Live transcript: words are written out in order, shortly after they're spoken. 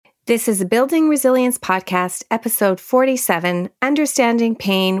This is a Building Resilience Podcast, episode 47, Understanding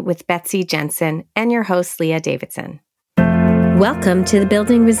Pain with Betsy Jensen, and your host, Leah Davidson. Welcome to the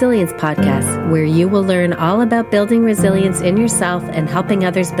Building Resilience Podcast, where you will learn all about building resilience in yourself and helping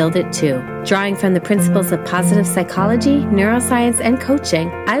others build it too. Drawing from the principles of positive psychology, neuroscience, and coaching,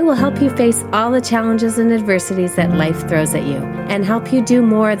 I will help you face all the challenges and adversities that life throws at you and help you do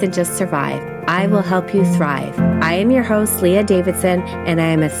more than just survive. I will help you thrive. I am your host, Leah Davidson, and I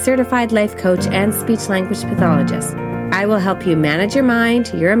am a certified life coach and speech-language pathologist. I will help you manage your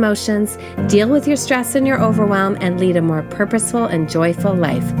mind, your emotions, deal with your stress and your overwhelm, and lead a more purposeful and joyful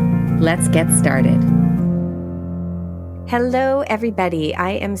life. Let's get started. Hello, everybody.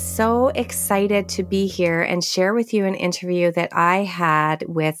 I am so excited to be here and share with you an interview that I had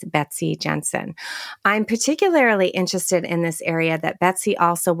with Betsy Jensen. I'm particularly interested in this area that Betsy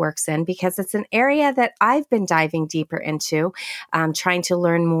also works in because it's an area that I've been diving deeper into, trying to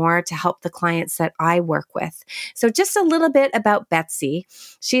learn more to help the clients that I work with. So just a little bit about Betsy.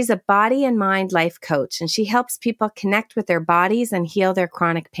 She's a body and mind life coach, and she helps people connect with their bodies and heal their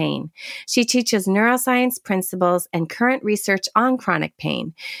chronic pain. She teaches neuroscience principles and current research on chronic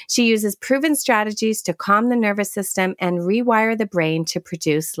pain. She uses proven strategies to calm the nervous system and rewire the brain to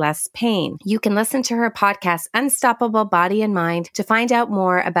produce less pain. You can listen to her podcast, Unstoppable Body and Mind, to find out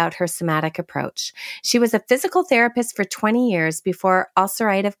more about her somatic approach. She was a physical therapist for 20 years before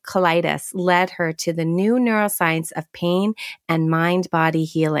ulcerative colitis led her to the new neuroscience of pain and mind-body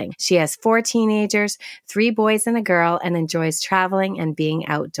healing. She has 4 teenagers, 3 boys and a girl, and enjoys traveling and being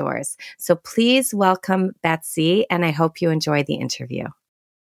outdoors. So please welcome Betsy, and I hope you enjoy the interview.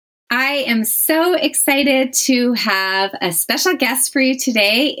 I am so excited to have a special guest for you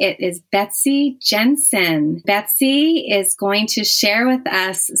today. It is Betsy Jensen. Betsy is going to share with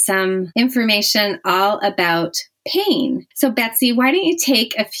us some information all about pain. So Betsy, why don't you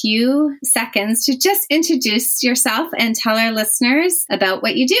take a few seconds to just introduce yourself and tell our listeners about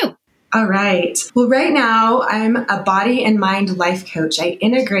what you do? All right. Well, right now, I'm a body and mind life coach. I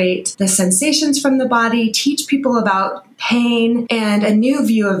integrate the sensations from the body, teach people about pain, and a new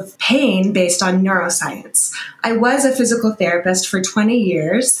view of pain based on neuroscience. I was a physical therapist for 20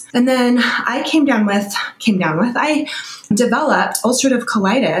 years, and then I I developed ulcerative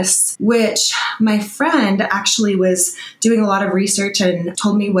colitis, which my friend actually was doing a lot of research and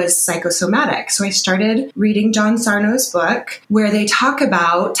told me was psychosomatic. So I started reading John Sarno's book, where they talk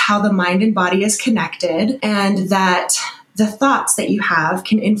about how the mind and body is connected and that the thoughts that you have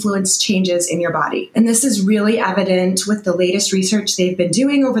can influence changes in your body. And this is really evident with the latest research they've been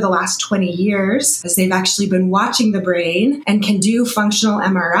doing over the last 20 years, as they've actually been watching the brain and can do functional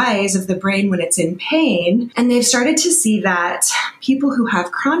MRIs of the brain when it's in pain. And they've started to see that people who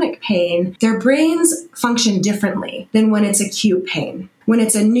have chronic pain, their brains function differently than when it's acute pain. When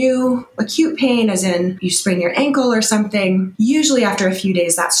it's a new acute pain, as in you sprain your ankle or something, usually after a few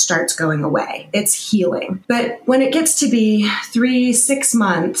days that starts going away. It's healing. But when it gets to be 3-6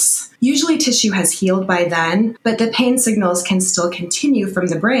 months, usually tissue has healed by then, but the pain signals can still continue from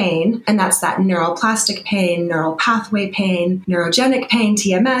the brain. And that's that neuroplastic pain, neural pathway pain, neurogenic pain,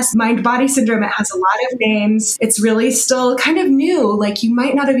 TMS, mind-body syndrome. It has a lot of names. It's really still kind of new. Like you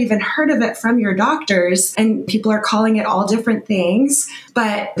might not have even heard of it from your doctors, and people are calling it all different things.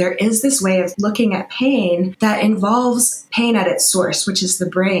 But there is this way of looking at pain that involves pain at its source, which is the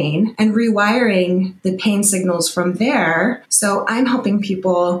brain, and rewiring the pain signals from there. So I'm helping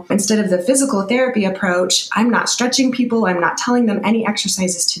people, instead of the physical therapy approach, I'm not stretching people, I'm not telling them any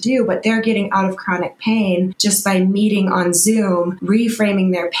exercises to do, but they're getting out of chronic pain just by meeting on Zoom,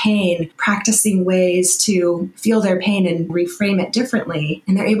 reframing their pain, practicing ways to feel their pain and reframe it differently.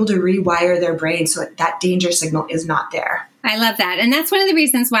 And they're able to rewire their brain so that danger signal is not there. I love that. And that's one of the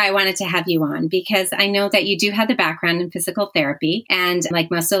reasons why I wanted to have you on, because I know that you do have the background in physical therapy. And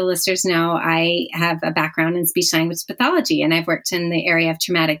like most of the listeners know, I have a background in speech language pathology, and I've worked in the area of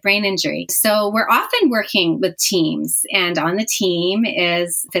traumatic brain injury. So we're often working with teams, and on the team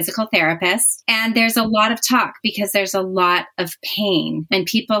is physical therapists. And there's a lot of talk because there's a lot of pain and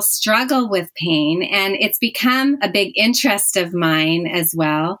people struggle with pain. And it's become a big interest of mine as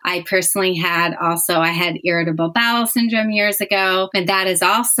well. I personally had irritable bowel syndrome years ago. And that is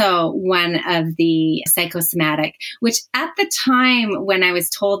also one of the psychosomatic, which at the time when I was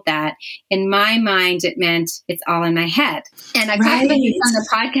told that, in my mind, it meant it's all in my head. And I've talked about this on the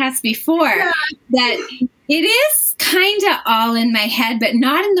podcast before, that it is kind of all in my head, but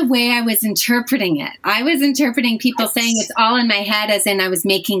not in the way I was interpreting it. I was interpreting people saying it's all in my head as in I was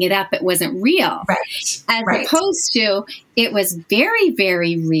making it up. It wasn't real. As opposed to it was very,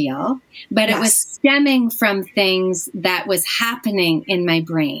 very real, but it was stemming from things that was happening in my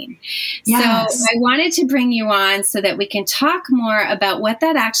brain. Yes. So I wanted to bring you on so that we can talk more about what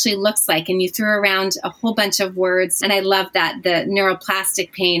that actually looks like. And you threw around a whole bunch of words, and I love that, the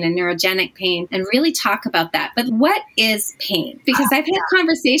neuroplastic pain and neurogenic pain, and really talk about that. But what is pain? Because I've had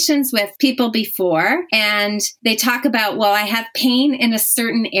conversations with people before, and they talk about, well, I have pain in a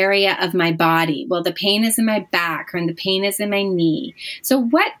certain area of my body. Well, the pain is in my back, or the pain is in my knee. So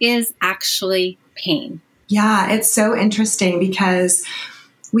what is actually pain? Yeah, it's so interesting because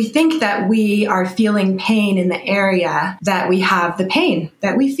we think that we are feeling pain in the area that we have the pain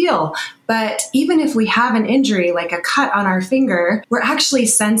that we feel. But even if we have an injury, like a cut on our finger, we're actually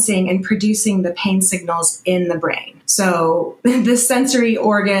sensing and producing the pain signals in the brain. So the sensory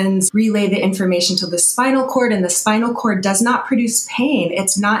organs relay the information to the spinal cord, and the spinal cord does not produce pain.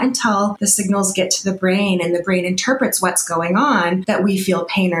 It's not until the signals get to the brain and the brain interprets what's going on that we feel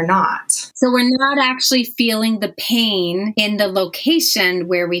pain or not. So we're not actually feeling the pain in the location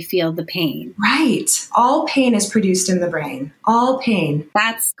where we feel the pain. Right. All pain is produced in the brain. All pain.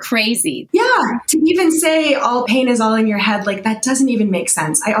 That's crazy. Yeah. To even say all pain is all in your head, like that doesn't even make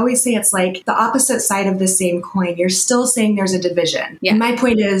sense. I always say it's like the opposite side of the same coin. You're still saying there's a division. Yeah. And my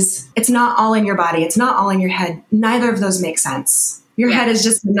point is, it's not all in your body. It's not all in your head. Neither of those make sense. Your head is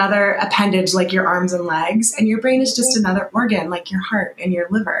just another appendage like your arms and legs, and your brain is just another organ like your heart and your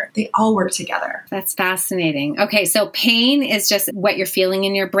liver. They all work together. That's fascinating. Okay, so pain is just what you're feeling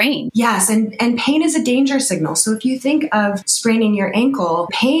in your brain. Yes, and pain is a danger signal. So if you think of spraining your ankle,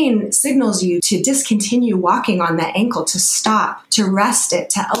 pain signals you to discontinue walking on that ankle, to stop, to rest it,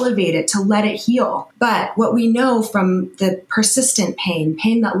 to elevate it, to let it heal. But what we know from the persistent pain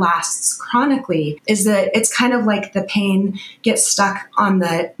that lasts chronically, is that it's kind of like the pain gets stuck on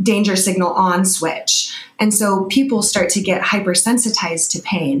the danger signal on switch. And so people start to get hypersensitized to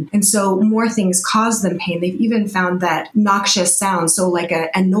pain. And so more things cause them pain. They've even found that noxious sounds, so like an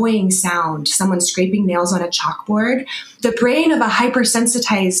annoying sound, someone scraping nails on a chalkboard, the brain of a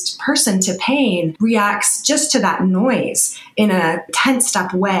hypersensitized person to pain reacts just to that noise in a tensed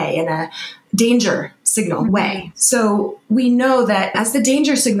up way, in a danger signal way. So we know that as the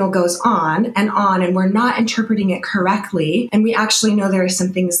danger signal goes on, and we're not interpreting it correctly, and we actually know there are some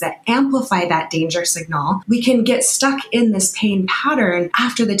things that amplify that danger signal, we can get stuck in this pain pattern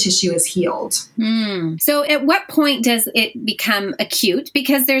after the tissue is healed. So at what point does it become acute?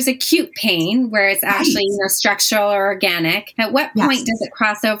 Because there's acute pain where it's actually structural or organic. At what point does it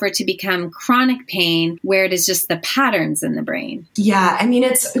cross over to become chronic pain where it is just the patterns in the brain? Yeah, I mean,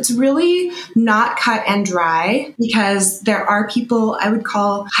 it's really not cut and dry, because there are people I would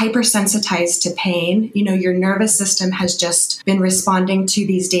call hypersensitized to pain. You know, your nervous system has just been responding to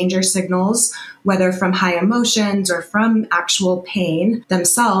these danger signals, whether from high emotions or from actual pain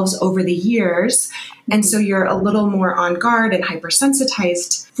themselves over the years. And so you're a little more on guard and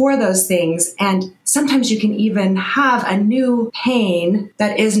hypersensitized for those things. And sometimes you can even have a new pain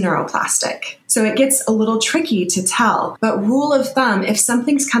that is neuroplastic. So it gets a little tricky to tell. But rule of thumb, if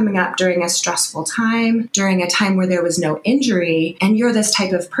something's coming up during a stressful time, during a time where there was no injury, and you're this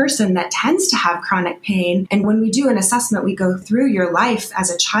type of person that tends to have chronic pain, and when we do an assessment, we go through your life as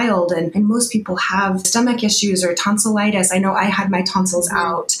a child, and most people have stomach issues or tonsillitis. I know I had my tonsils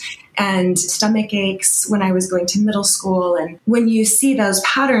out, and stomach aches when I was going to middle school. And when you see those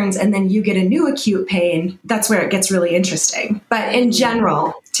patterns and then you get a new acute pain, that's where it gets really interesting. But in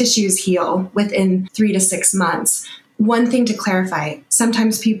general, tissues heal within 3 to 6 months. One thing to clarify,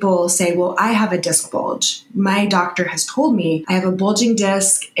 sometimes people say, well, I have a disc bulge. My doctor has told me I have a bulging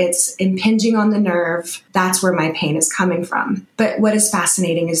disc. It's impinging on the nerve. That's where my pain is coming from. But what is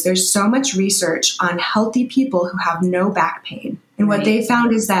fascinating is there's so much research on healthy people who have no back pain. And what they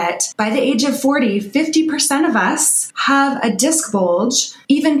found is that by the age of 40, 50% of us have a disc bulge,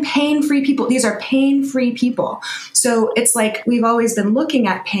 even pain-free people. These are pain-free people. So it's like we've always been looking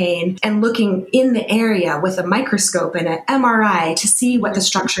at pain and looking in the area with a microscope and an MRI to see what the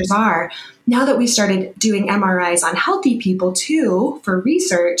structures are. Now that we started doing MRIs on healthy people too, for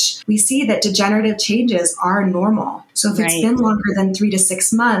research, we see that degenerative changes are normal. So if it's been longer than 3 to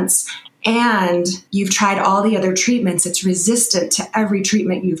 6 months, and you've tried all the other treatments, it's resistant to every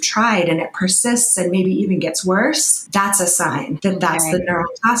treatment you've tried, and it persists and maybe even gets worse, that's a sign that that's the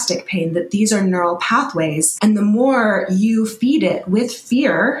neuroplastic pain, that these are neural pathways. And the more you feed it with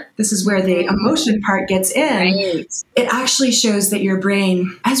fear, this is where the emotion part gets in, it actually shows that your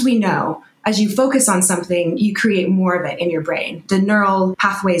brain, as we know, as you focus on something, you create more of it in your brain. The neural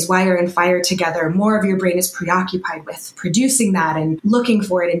pathways wire and fire together. More of your brain is preoccupied with producing that and looking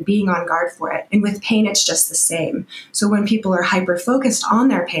for it and being on guard for it. And with pain, it's just the same. So when people are hyper-focused on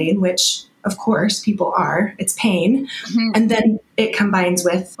their pain, which of course people are, it's pain, and then it combines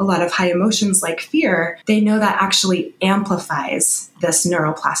with a lot of high emotions like fear, they know that actually amplifies this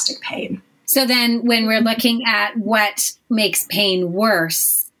neuroplastic pain. So then when we're looking at what makes pain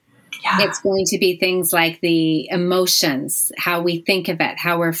worse, it's going to be things like the emotions, how we think of it,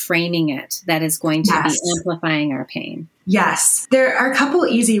 how we're framing it, that is going to be amplifying our pain. Yes. There are a couple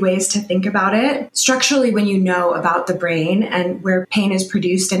easy ways to think about it. Structurally, when you know about the brain and where pain is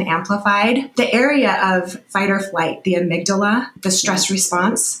produced and amplified, the area of fight or flight, the amygdala, the stress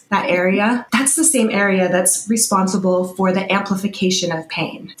response, that area, that's the same area that's responsible for the amplification of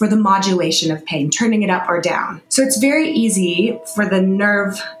pain, for the modulation of pain, turning it up or down. So it's very easy for the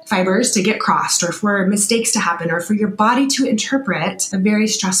nerve fibers to get crossed, or for mistakes to happen, or for your body to interpret a very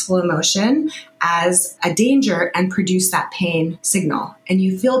stressful emotion as a danger and produce that pain signal. And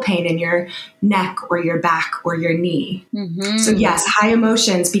you feel pain in your neck or your back or your knee. So yes, high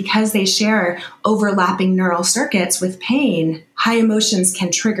emotions, because they share overlapping neural circuits with pain, high emotions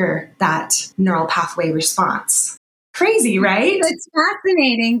can trigger that neural pathway response. Crazy, right? It's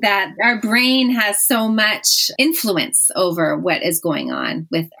fascinating that our brain has so much influence over what is going on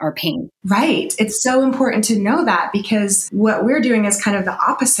with our pain. Right. It's so important to know that, because what we're doing is kind of the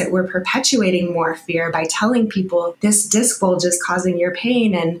opposite. We're perpetuating more fear by telling people this disc bulge is causing your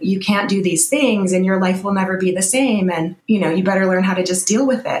pain and you can't do these things and your life will never be the same. And, you better learn how to just deal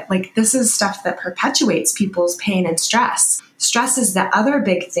with it. Like, this is stuff that perpetuates people's pain and stress. Stress is the other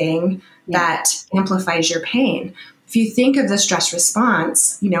big thing that amplifies your pain. If you think of the stress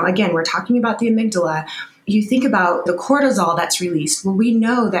response, again, we're talking about the amygdala. You think about the cortisol that's released. Well, we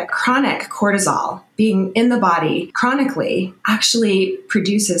know that chronic cortisol being in the body chronically actually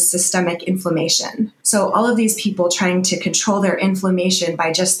produces systemic inflammation. So all of these people trying to control their inflammation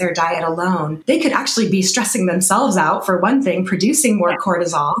by just their diet alone, they could actually be stressing themselves out, for one thing, producing more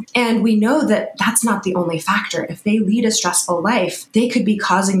cortisol. And we know that that's not the only factor. If they lead a stressful life, they could be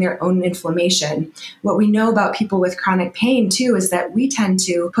causing their own inflammation. What we know about people with chronic pain too is that we tend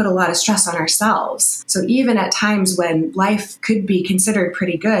to put a lot of stress on ourselves. So even at times when life could be considered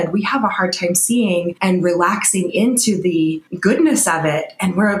pretty good, we have a hard time seeing and relaxing into the goodness of it.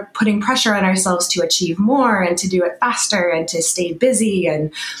 And we're putting pressure on ourselves to achieve more and to do it faster and to stay busy.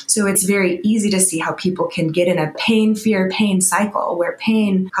 And so it's very easy to see how people can get in a pain, fear, pain cycle where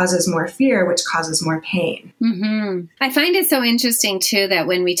pain causes more fear, which causes more pain. I find it so interesting too that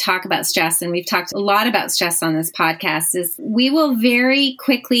when we talk about stress, and we've talked a lot about stress on this podcast, is we will very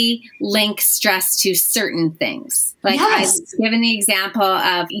quickly link stress to certain things. Like I've given the example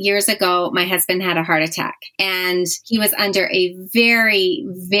of years ago, my husband had a heart attack and he was under a very,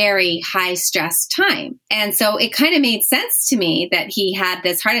 very high stress time. And so it kind of made sense to me that he had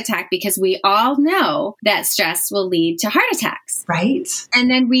this heart attack, because we all know that stress will lead to heart attacks. Right. And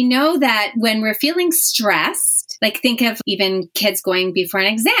then we know that when we're feeling stressed, like think of even kids going before an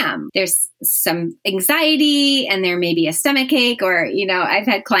exam. There's some anxiety and there may be a stomach ache, or, I've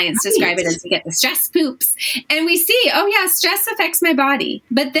had clients describe it as you get the stress poops. And we see, oh yeah, stress affects my body.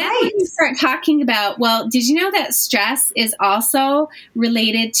 But then when you start talking about, well, did you know that stress is also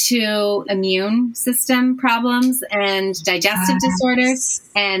related to immune system problems and digestive disorders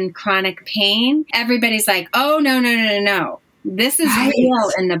and chronic pain? Everybody's like, oh, no. This is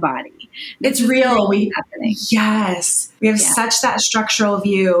real in the body. It's real. Yes. We have such that structural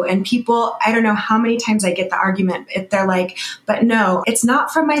view, and people, I don't know how many times I get the argument. They're like, but no, it's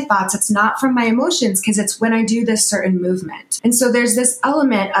not from my thoughts. It's not from my emotions, because it's when I do this certain movement. And so there's this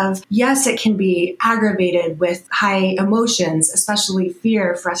element of, yes, it can be aggravated with high emotions, especially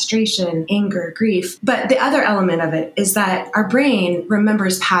fear, frustration, anger, grief. But the other element of it is that our brain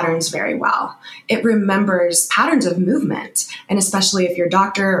remembers patterns very well. It remembers patterns of movement. And especially if your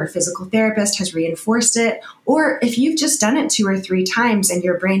doctor or physical therapist has reinforced it, or if you've just done it 2 or 3 times and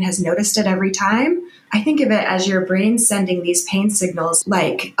your brain has noticed it every time, I think of it as your brain sending these pain signals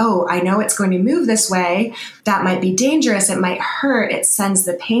like, oh, I know it's going to move this way. That might be dangerous. It might hurt. It sends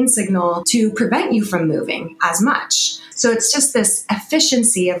the pain signal to prevent you from moving as much. So it's just this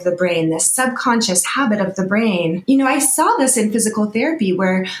efficiency of the brain, this subconscious habit of the brain. I saw this in physical therapy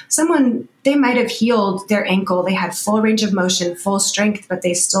where they might have healed their ankle. They had full range of motion, full strength, but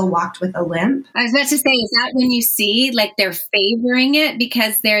they still walked with a limp. I was about to say, is that when you see like they're favoring it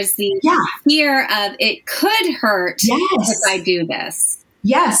because there's the fear of it could hurt if I do this?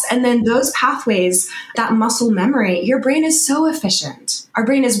 Yes. And then those pathways, that muscle memory, your brain is so efficient. Our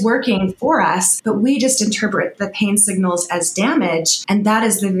brain is working for us, but we just interpret the pain signals as damage. And that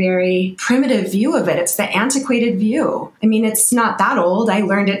is the very primitive view of it. It's the antiquated view. I mean, it's not that old. I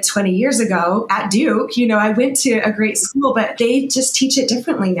learned it 20 years ago at Duke. I went to a great school, but they just teach it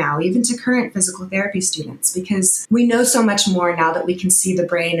differently now, even to current physical therapy students, because we know so much more now that we can see the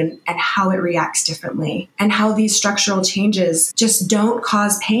brain and how it reacts differently and how these structural changes just don't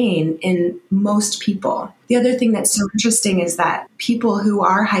cause pain in most people. The other thing that's so interesting is that people who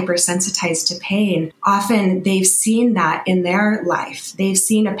are hypersensitized to pain, often they've seen that in their life. They've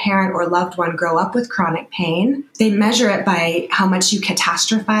seen a parent or loved one grow up with chronic pain. They measure it by how much you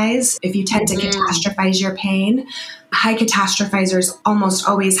catastrophize. If you tend to catastrophize your pain, high catastrophizers almost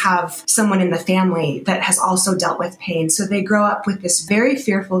always have someone in the family that has also dealt with pain. So they grow up with this very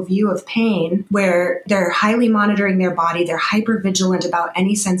fearful view of pain where they're highly monitoring their body. They're hyper vigilant about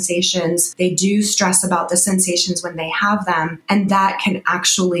any sensations. They do stress about the sensations when they have them. And that can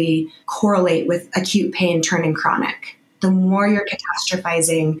actually correlate with acute pain turning chronic. The more you're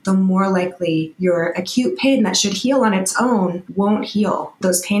catastrophizing, the more likely your acute pain that should heal on its own won't heal.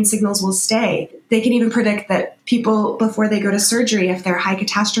 Those pain signals will stay. They can even predict that people, before they go to surgery, if they're high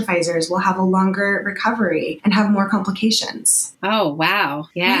catastrophizers, will have a longer recovery and have more complications. Oh, wow.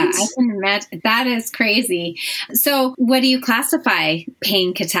 Yeah, right? I can imagine. That is crazy. So what do you classify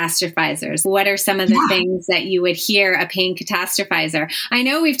pain catastrophizers? What are some of the things that you would hear a pain catastrophizer? I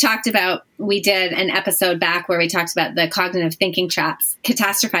know we did an episode back where we talked about the cognitive thinking traps.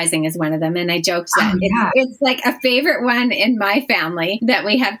 Catastrophizing is one of them. And I joked that it's like a favorite one in my family that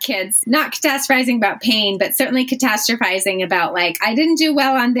we have kids, not catastrophizing about pain, but certainly catastrophizing about like, I didn't do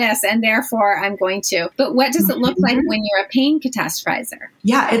well on this and therefore I'm going to. But what does it look like when you're a pain catastrophizer?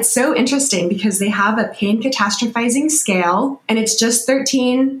 Yeah, it's so interesting because they have a pain catastrophizing scale and it's just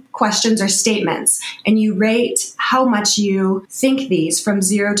 13 questions or statements. And you rate how much you think these from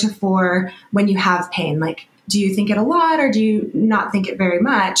 0 to 4 when you have pain. Like, do you think it a lot or do you not think it very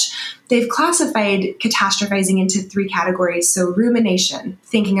much? They've classified catastrophizing into 3 categories. So rumination,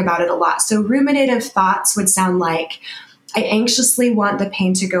 thinking about it a lot. So ruminative thoughts would sound like, I anxiously want the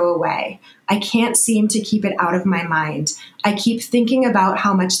pain to go away. I can't seem to keep it out of my mind. I keep thinking about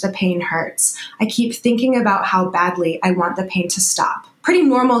how much the pain hurts. I keep thinking about how badly I want the pain to stop. Pretty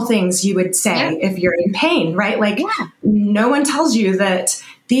normal things you would say if you're in pain, right? Like no one tells you that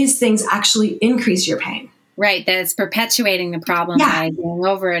these things actually increase your pain. Right, that it's perpetuating the problem by going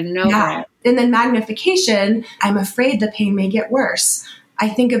over it and over it. And then magnification, I'm afraid the pain may get worse. I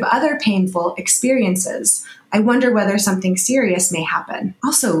think of other painful experiences. I wonder whether something serious may happen.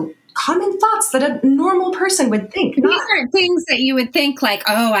 Also, common thoughts that a normal person would think. These aren't things that you would think like,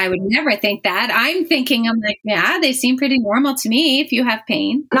 oh, I would never think that. I'm like, yeah, they seem pretty normal to me if you have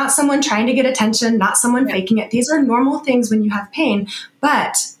pain. Not someone trying to get attention, not someone faking it. These are normal things when you have pain.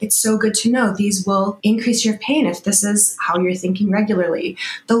 But it's so good to know these will increase your pain if this is how you're thinking regularly.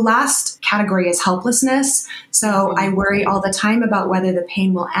 The last category is helplessness. So I worry all the time about whether the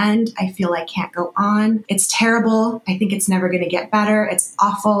pain will end. I feel I can't go on. It's terrible. I think it's never going to get better. It's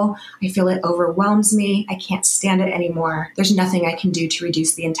awful. I feel it overwhelms me. I can't stand it anymore. There's nothing I can do to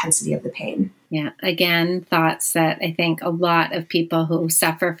reduce the intensity of the pain. Yeah. Again, thoughts that I think a lot of people who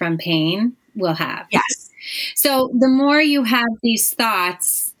suffer from pain will have. Yes. So the more you have these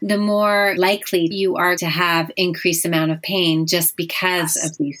thoughts, the more likely you are to have increased amount of pain just because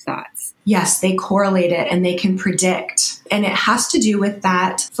of these thoughts. Yes, they correlate it and they can predict. And it has to do with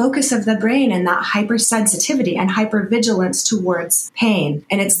that focus of the brain and that hypersensitivity and hypervigilance towards pain.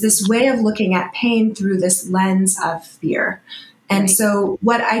 And it's this way of looking at pain through this lens of fear. And so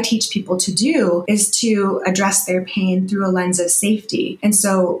what I teach people to do is to address their pain through a lens of safety. And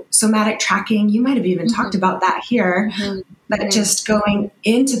so somatic tracking, you might have even talked about that here, but just going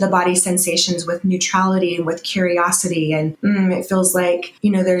into the body sensations with neutrality and with curiosity. And it feels like,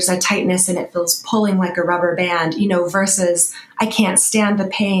 there's a tightness and it feels pulling like a rubber band, versus I can't stand the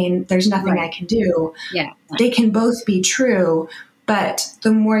pain. There's nothing I can do. Yeah. They can both be true. But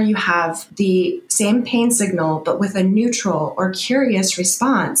the more you have the same pain signal, but with a neutral or curious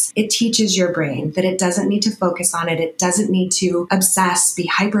response, it teaches your brain that it doesn't need to focus on it. It doesn't need to obsess, be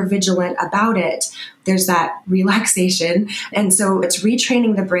hypervigilant about it. There's that relaxation. And so it's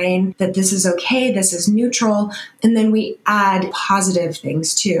retraining the brain that this is okay, this is neutral. And then we add positive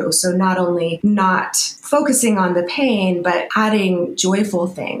things too. So not only not focusing on the pain, but adding joyful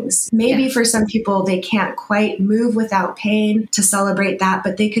things. Maybe for some people, they can't quite move without pain to celebrate that,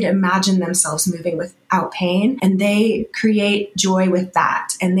 but they could imagine themselves moving without pain, and they create joy with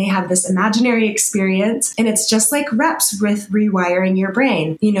that. And they have this imaginary experience. And it's just like reps with rewiring your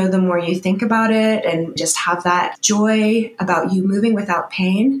brain. The more you think about it and just have that joy about you moving without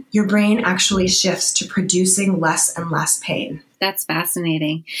pain, your brain actually shifts to producing less and less pain. That's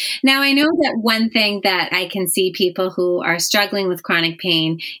fascinating. Now, I know that one thing that I can see people who are struggling with chronic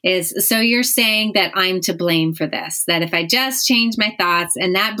pain is, so you're saying that I'm to blame for this, that if I just change my thoughts,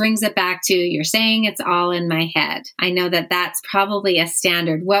 and that brings it back to, you're saying it's all in my head. I know that that's probably a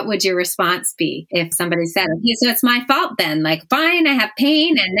standard. What would your response be if somebody said, okay, so it's my fault then? Like, fine, I have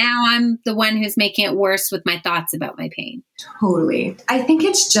pain, and now I'm the one who's making it worse with my thoughts about my pain. Totally. I think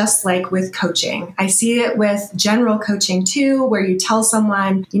it's just like with coaching. I see it with general coaching too, where you tell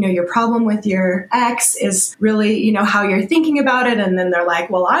someone, your problem with your ex is really, how you're thinking about it. And then they're like,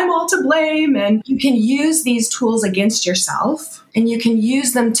 well, I'm all to blame. And you can use these tools against yourself, and you can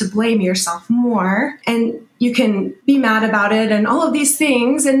use them to blame yourself more. And you can be mad about it and all of these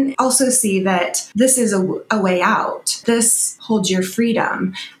things, and also see that this is a way out. This holds your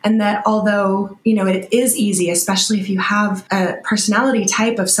freedom. And that although, it is easy, especially if you have a personality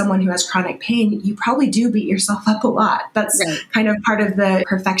type of someone who has chronic pain, you probably do beat yourself up a lot. That's right. Kind of part of the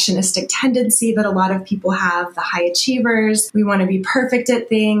perfectionistic tendency that a lot of people have, the high achievers. We want to be perfect at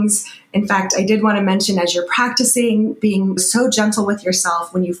things. In fact, I did want to mention, as you're practicing being so gentle with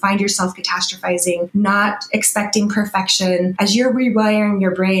yourself, when you find yourself catastrophizing, not expecting perfection, as you're rewiring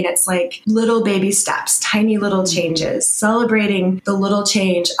your brain, it's like little baby steps, tiny little changes, celebrating the little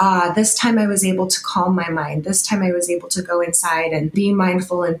change. This time I was able to calm my mind. This time I was able to go inside and be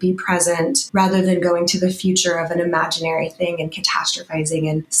mindful and be present, rather than going to the future of an imaginary thing and catastrophizing,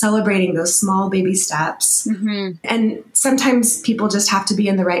 and celebrating those small baby steps. Mm-hmm. And sometimes people just have to be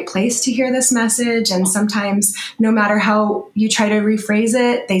in the right place to hear this message. And sometimes, no matter how you try to rephrase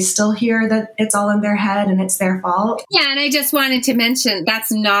it, they still hear that it's all in their head and it's their fault. Yeah. And I just wanted to mention,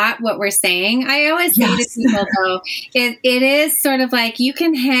 that's not what we're saying. I always say to people, though, it is sort of like, you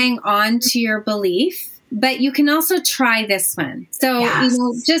can hang on to your belief, but you can also try this one. So,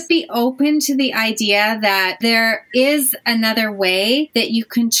 just be open to the idea that there is another way that you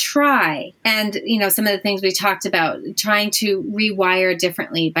can try. And, some of the things we talked about, trying to rewire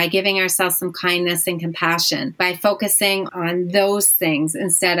differently by giving ourselves some kindness and compassion, by focusing on those things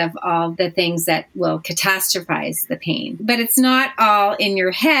instead of all the things that will catastrophize the pain. But it's not all in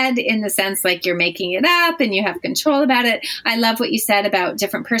your head, in the sense like you're making it up and you have control about it. I love what you said about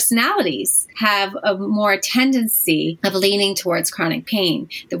different personalities have a more tendency of leaning towards chronic pain,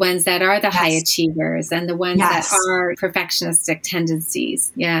 the ones that are the high achievers and the ones that are perfectionistic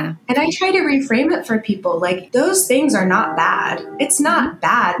tendencies. Yeah. And I try to reframe it for people. Like, those things are not bad. It's not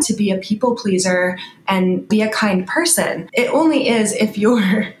bad to be a people pleaser and be a kind person. It only is if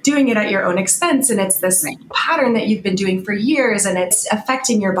you're doing it at your own expense, and it's this pattern that you've been doing for years, and it's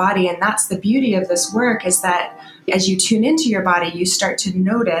affecting your body. And that's the beauty of this work, is that as you tune into your body, you start to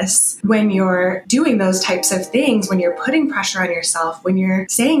notice when you're doing those types of things, when you're putting pressure on yourself, when you're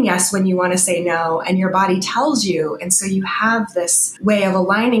saying yes when you want to say no, and your body tells you. And so you have this way of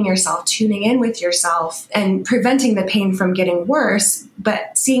aligning yourself, tuning in with yourself, and preventing the pain from getting worse,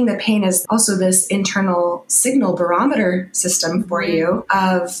 but seeing the pain as also this internal signal barometer system for you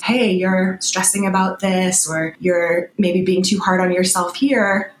of, hey, you're stressing about this, or you're maybe being too hard on yourself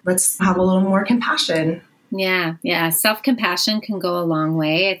here. Let's have a little more compassion. Yeah. Self-compassion can go a long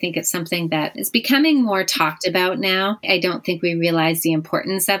way. I think it's something that is becoming more talked about now. I don't think we realize the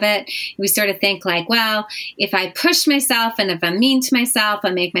importance of it. We sort of think like, well, if I push myself and if I'm mean to myself,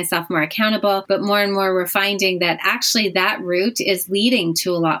 I make myself more accountable. But more and more, we're finding that actually that route is leading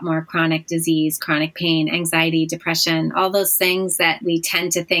to a lot more chronic disease, chronic pain, anxiety, depression, all those things that we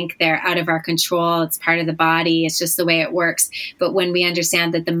tend to think they're out of our control. It's part of the body. It's just the way it works. But when we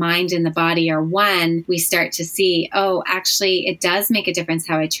understand that the mind and the body are one, we start to see, oh, actually, it does make a difference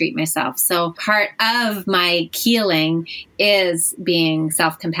how I treat myself. So part of my healing is being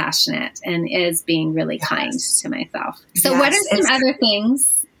self-compassionate and is being really kind to myself. So what are some other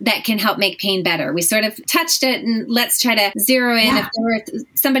things that can help make pain better? We sort of touched it, and let's try to zero in. If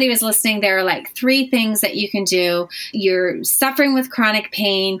somebody was listening, there are like 3 things that you can do. You're suffering with chronic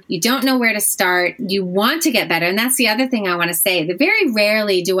pain. You don't know where to start. You want to get better. And that's the other thing I want to say. That very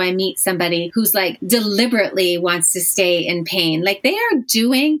rarely do I meet somebody who's like deliberately wants to stay in pain. Like, they are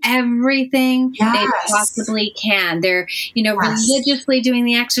doing everything they possibly can. They're, religiously doing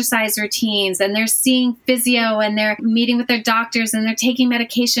the exercise routines, and they're seeing physio, and they're meeting with their doctors, and they're taking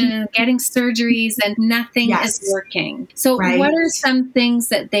medication medication and getting surgeries and nothing is working. So what are some things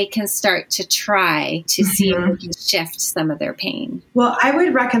that they can start to try to see if they can shift some of their pain? Well, I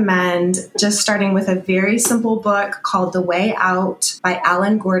would recommend just starting with a very simple book called The Way Out by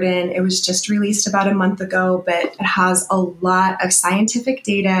Alan Gordon. It was just released about a month ago, but it has a lot of scientific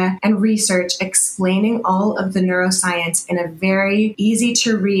data and research explaining all of the neuroscience in a very easy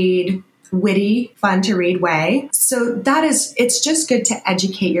to read, witty, fun to read way. So it's just good to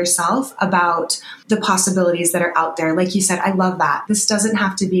educate yourself about the possibilities that are out there. Like you said, I love that. This doesn't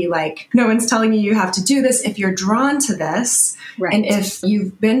have to be like, no one's telling you have to do this. If you're drawn to this, and if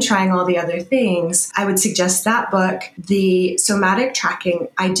you've been trying all the other things, I would suggest that book. The somatic tracking,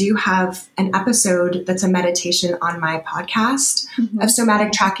 I do have an episode that's a meditation on my podcast of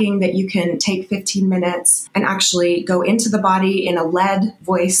somatic tracking that you can take 15 minutes and actually go into the body in a lead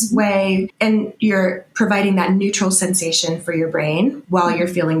voice way. And you're providing that neutral sensation for your brain while you're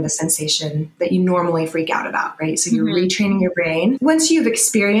feeling the sensation that you normally freak out about, right? So you're retraining your brain. Once you've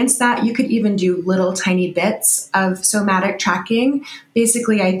experienced that, you could even do little tiny bits of somatic tracking.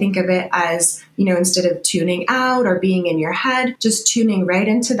 Basically, I think of it as, instead of tuning out or being in your head, just tuning right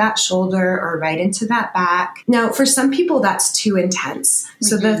into that shoulder or right into that back. Now, for some people, that's too intense.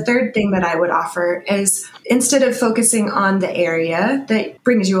 So the third thing that I would offer is instead of focusing on the area that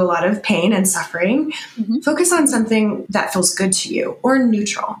brings you a lot of pain and suffering, focus on something that feels good to you or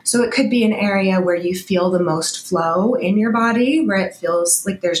neutral. So it could be an area where you feel the most flow in your body, where it feels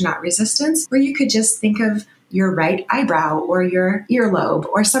like there's not resistance, or you could just think of your right eyebrow or your earlobe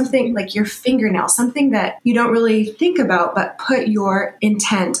or something like your fingernail, something that you don't really think about, but put your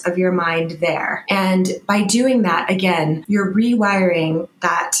intent of your mind there. And by doing that, again, you're rewiring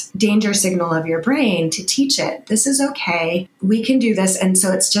that danger signal of your brain to teach it, this is okay, we can do this. And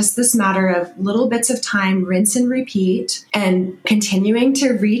so it's just this matter of little bits of time, rinse and repeat, and continuing to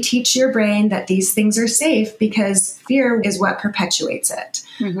reteach your brain that these things are safe, because fear is what perpetuates it.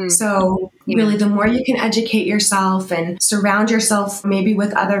 So really, the more you can educate yourself and surround yourself maybe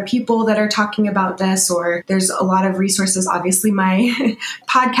with other people that are talking about this, or there's a lot of resources. Obviously, my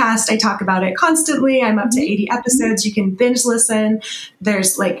podcast, I talk about it constantly. I'm up to 80 episodes. You can binge listen.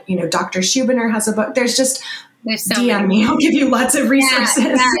 There's Dr. Schubiner has a book. There's so DM me. I'll give you lots of resources.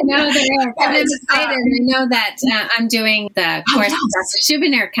 No, there is. I'm excited. I know that I'm doing the course with Dr.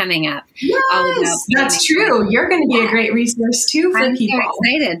 Schubiner coming up. Yes, that's true. You're going to be a great resource too for people. I'm so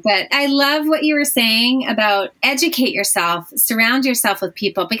excited. But I love what you were saying about educate yourself, surround yourself with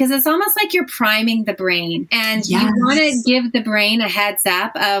people, because it's almost like you're priming the brain. And you want to give the brain a heads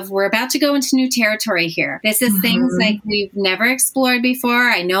up of, we're about to go into new territory here. This is things like we've never explored before.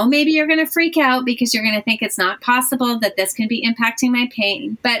 I know maybe you're going to freak out because you're going to think it's not possible that this can be impacting my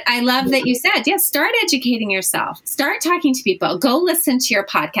pain. But I love that you said, start educating yourself. Start talking to people. Go listen to your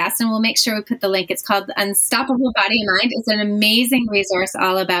podcast, and we'll make sure we put the link. It's called Unstoppable Body and Mind. It's an amazing resource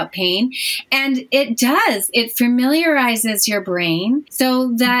all about pain. And it familiarizes your brain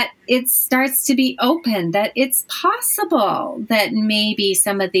so that it starts to be open, that it's possible that maybe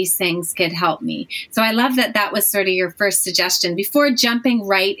some of these things could help me. So I love that that was sort of your first suggestion before jumping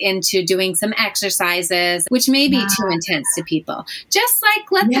right into doing some exercises, which may be too intense to people. Just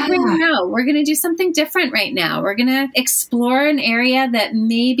let the brain know, we're going to do something different right now. We're going to explore an area that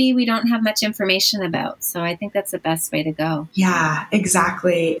maybe we don't have much information about. So I think that's the best way to go. Yeah,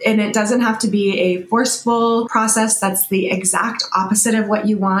 exactly. And it doesn't have to be a forceful process. That's the exact opposite of what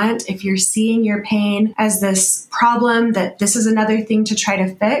you want. If you're seeing your pain as this problem, that this is another thing to try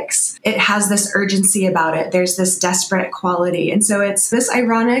to fix, it has this urgency about it. There's this desperate quality. And so it's this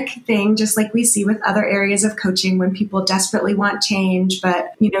ironic thing, just like we see with other areas of coaching, when people desperately want change,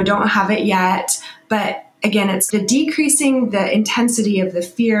 but, don't have it yet. But again, it's the decreasing the intensity of the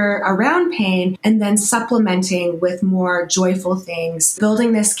fear around pain and then supplementing with more joyful things,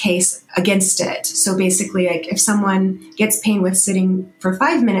 building this case against it. So basically, if someone gets pain with sitting for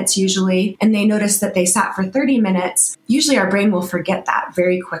 5 minutes usually, and they notice that they sat for 30 minutes, usually our brain will forget that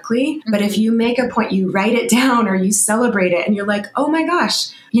very quickly. But if you make a point, you write it down or you celebrate it, and you're like, oh my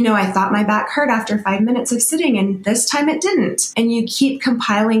gosh, I thought my back hurt after 5 minutes of sitting, and this time it didn't. And you keep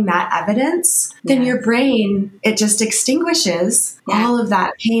compiling that evidence, then your brain, it just extinguishes all of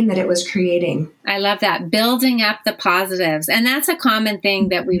that pain that it was creating. I love that. Building up the positives. And that's a common thing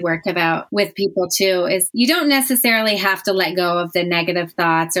that we work about with people too, is you don't necessarily have to let go of the negative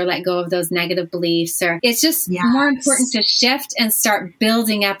thoughts or let go of those negative beliefs, or it's just more important to shift and start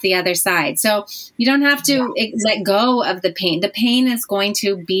building up the other side. So you don't have to let go of the pain. The pain is going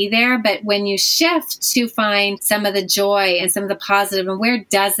to be there, but when you shift to find some of the joy and some of the positive, and where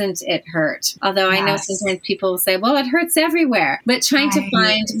doesn't it hurt? Although I know some sometimes people will say, well, it hurts everywhere. But trying to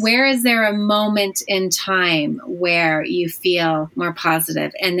find where is there a moment in time where you feel more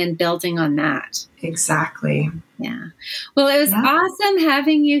positive and then building on that. Exactly. Yeah. Well, it was awesome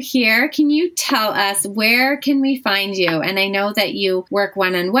having you here. Can you tell us where can we find you? And I know that you work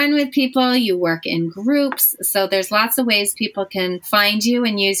one-on-one with people, you work in groups. So there's lots of ways people can find you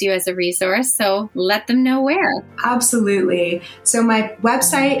and use you as a resource. So let them know where. Absolutely. So my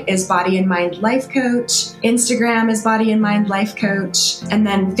website is Body and Mind Life Coach. Instagram is Body and Mind Life Coach. And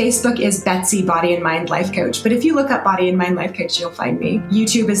then Facebook is Betsy Body and Mind Life Coach. But if you look up Body and Mind Life Coach, you'll find me.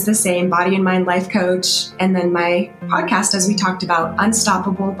 YouTube is the same, Body and Mind Life Coach. And then my podcast, as we talked about,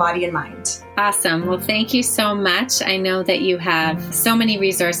 Unstoppable Body and Mind. Awesome. Well, thank you so much. I know that you have so many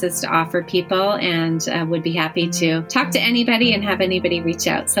resources to offer people and would be happy to talk to anybody and have anybody reach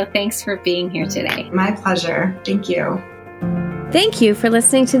out. So thanks for being here today. My pleasure. Thank you. Thank you for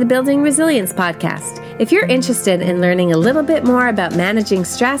listening to the Building Resilience podcast. If you're interested in learning a little bit more about managing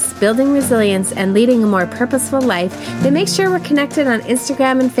stress, building resilience, and leading a more purposeful life, then make sure we're connected on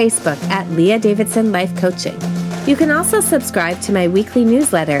Instagram and Facebook at Leah Davidson Life Coaching. You can also subscribe to my weekly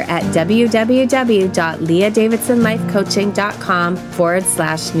newsletter at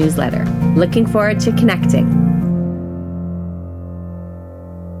www.leahdavidsonlifecoaching.com/newsletter. Looking forward to connecting.